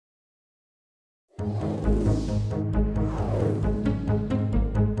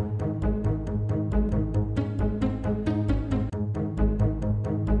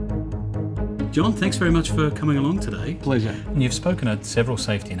John, thanks very much for coming along today. Pleasure. And you've spoken at several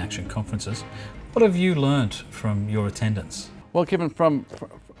Safety in Action conferences. What have you learnt from your attendance? Well, Kevin, from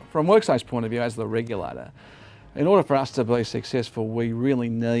WorkSafe's point of view as the regulator, in order for us to be successful, we really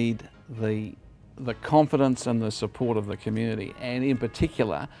need the confidence and the support of the community, and in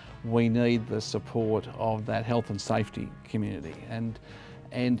particular, we need the support of that health and safety community.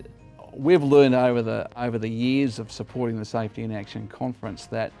 And we've learned over the years of supporting the Safety in Action conference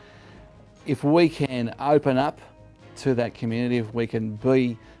that if we can open up to that community, if we can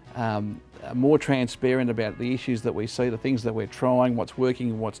be more transparent about the issues that we see, the things that we're trying, what's working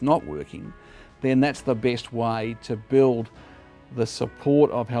and what's not working, then that's the best way to build the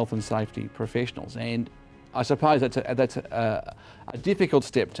support of health and safety professionals. And I suppose that's a difficult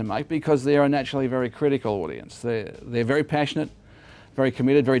step to make because they're a naturally very critical audience. They're very passionate, very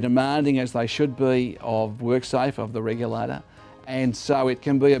committed, very demanding, as they should be, of WorkSafe, of the regulator. And so it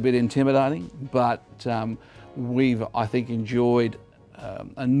can be a bit intimidating, but we've, I think, enjoyed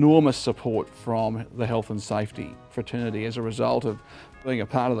enormous support from the health and safety fraternity as a result of being a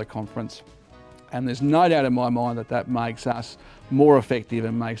part of the conference. And there's no doubt in my mind that that makes us more effective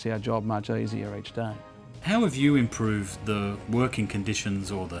and makes our job much easier each day. How have you improved the working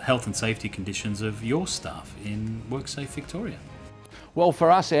conditions or the health and safety conditions of your staff in WorkSafe Victoria? Well, for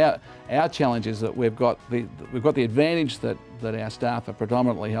us, our challenge is that we've got the advantage that our staff are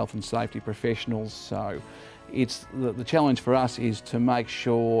predominantly health and safety professionals. So it's the challenge for us is to make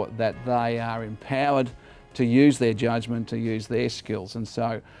sure that they are empowered to use their judgment, to use their skills. And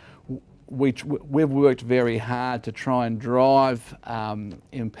so we've worked very hard to try and drive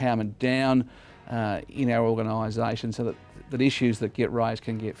empowerment down in our organisation so that issues that get raised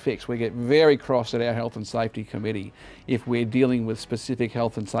can get fixed. We get very cross at our Health and Safety Committee if we're dealing with specific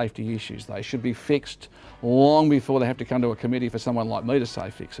health and safety issues. They should be fixed long before they have to come to a committee for someone like me to say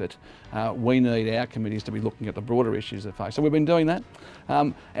fix it. We need our committees to be looking at the broader issues they face. So we've been doing that,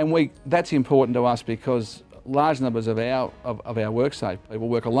 and that's important to us because large numbers of our WorkSafe people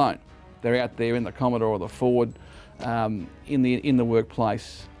work alone. They're out there in the Commodore or the Ford, in the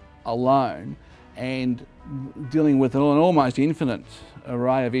workplace alone, and dealing with an almost infinite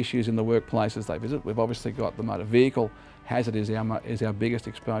array of issues in the workplaces they visit. We've obviously got the motor vehicle hazard is our biggest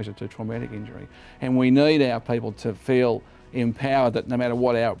exposure to traumatic injury, and we need our people to feel empowered that no matter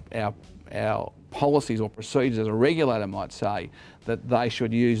what our policies or procedures as a regulator might say, that they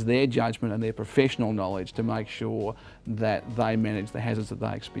should use their judgment and their professional knowledge to make sure that they manage the hazards that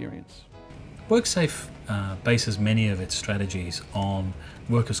they experience. WorkSafe bases many of its strategies on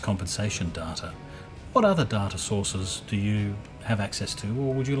workers' compensation data. What other data sources do you have access to,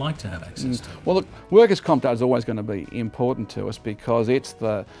 or would you like to have access to? Well, look, workers' comp data is always going to be important to us because it's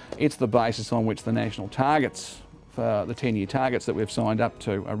the basis on which the national targets, for the 10-year targets that we've signed up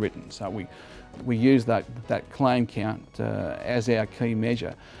to, are written. So we use that claim count as our key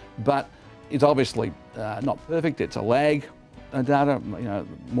measure, but it's obviously not perfect. It's a lag. Data,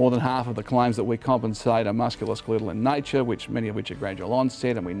 more than half of the claims that we compensate are musculoskeletal in nature, many of which are gradual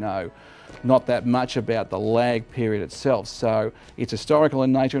onset, and we know not that much about the lag period itself. So it's historical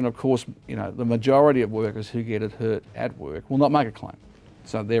in nature, and of course, the majority of workers who get hurt at work will not make a claim.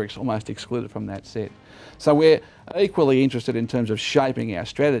 So they're almost excluded from that set. So we're equally interested in terms of shaping our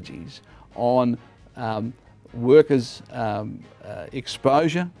strategies on workers'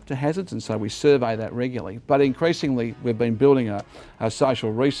 exposure to hazards, and so we survey that regularly. But increasingly, we've been building a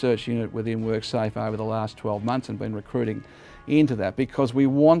social research unit within WorkSafe over the last 12 months and been recruiting into that because we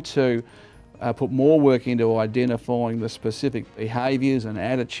want to put more work into identifying the specific behaviours and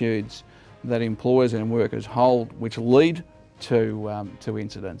attitudes that employers and workers hold which lead to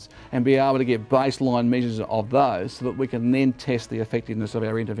incidents, and be able to get baseline measures of those so that we can then test the effectiveness of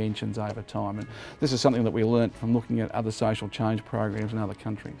our interventions over time. And this is something that we learnt from looking at other social change programs in other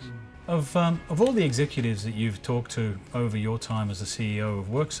countries. Of all the executives that you've talked to over your time as the CEO of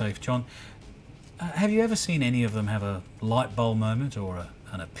WorkSafe, John, have you ever seen any of them have a light bulb moment or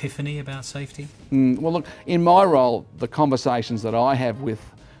an epiphany about safety? Well, look, in my role, the conversations that I have with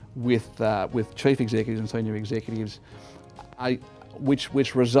chief executives and senior executives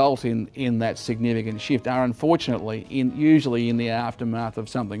which result in that significant shift are unfortunately usually in the aftermath of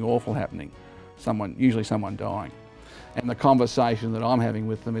something awful happening, usually someone dying. And the conversation that I'm having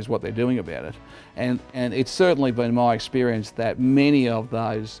with them is what they're doing about it. And it's certainly been my experience that many of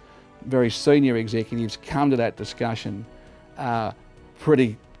those very senior executives come to that discussion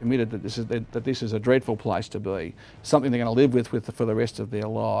pretty committed that this is a dreadful place to be, something they're going to live with for the rest of their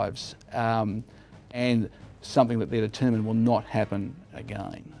lives. and something that they're determined will not happen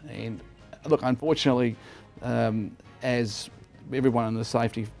again. And look, unfortunately, as everyone in the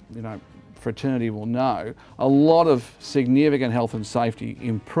safety fraternity will know, a lot of significant health and safety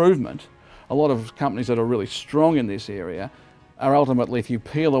improvement, a lot of companies that are really strong in this area are ultimately, if you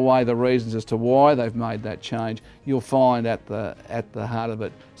peel away the reasons as to why they've made that change, you'll find at the heart of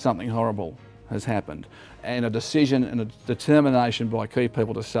it something horrible has happened, and a decision and a determination by key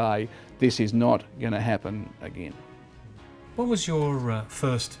people to say this is not going to happen again. What was your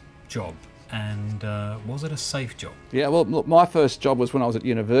first job, and was it a safe job? Yeah, well, look, my first job was when I was at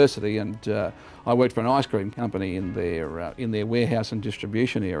university, and I worked for an ice cream company in their warehouse and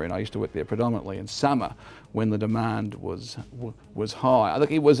distribution area, and I used to work there predominantly in summer when the demand was high. I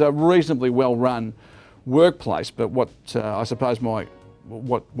think it was a reasonably well-run workplace, but what I suppose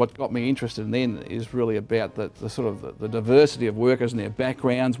what got me interested then is really about the sort of the diversity of workers and their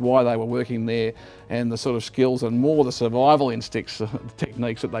backgrounds, why they were working there, and the sort of skills and more the survival instincts,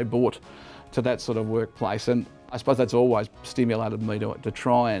 techniques that they brought to that sort of workplace. And I suppose that's always stimulated me to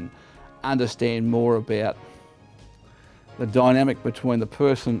try and understand more about the dynamic between the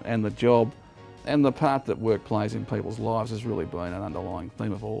person and the job, and the part that work plays in people's lives has really been an underlying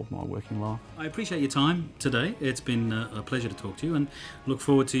theme of all of my working life. I appreciate your time today. It's been a pleasure to talk to you, and look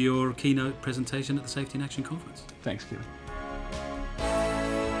forward to your keynote presentation at the Safety in Action Conference. Thanks, Kevin.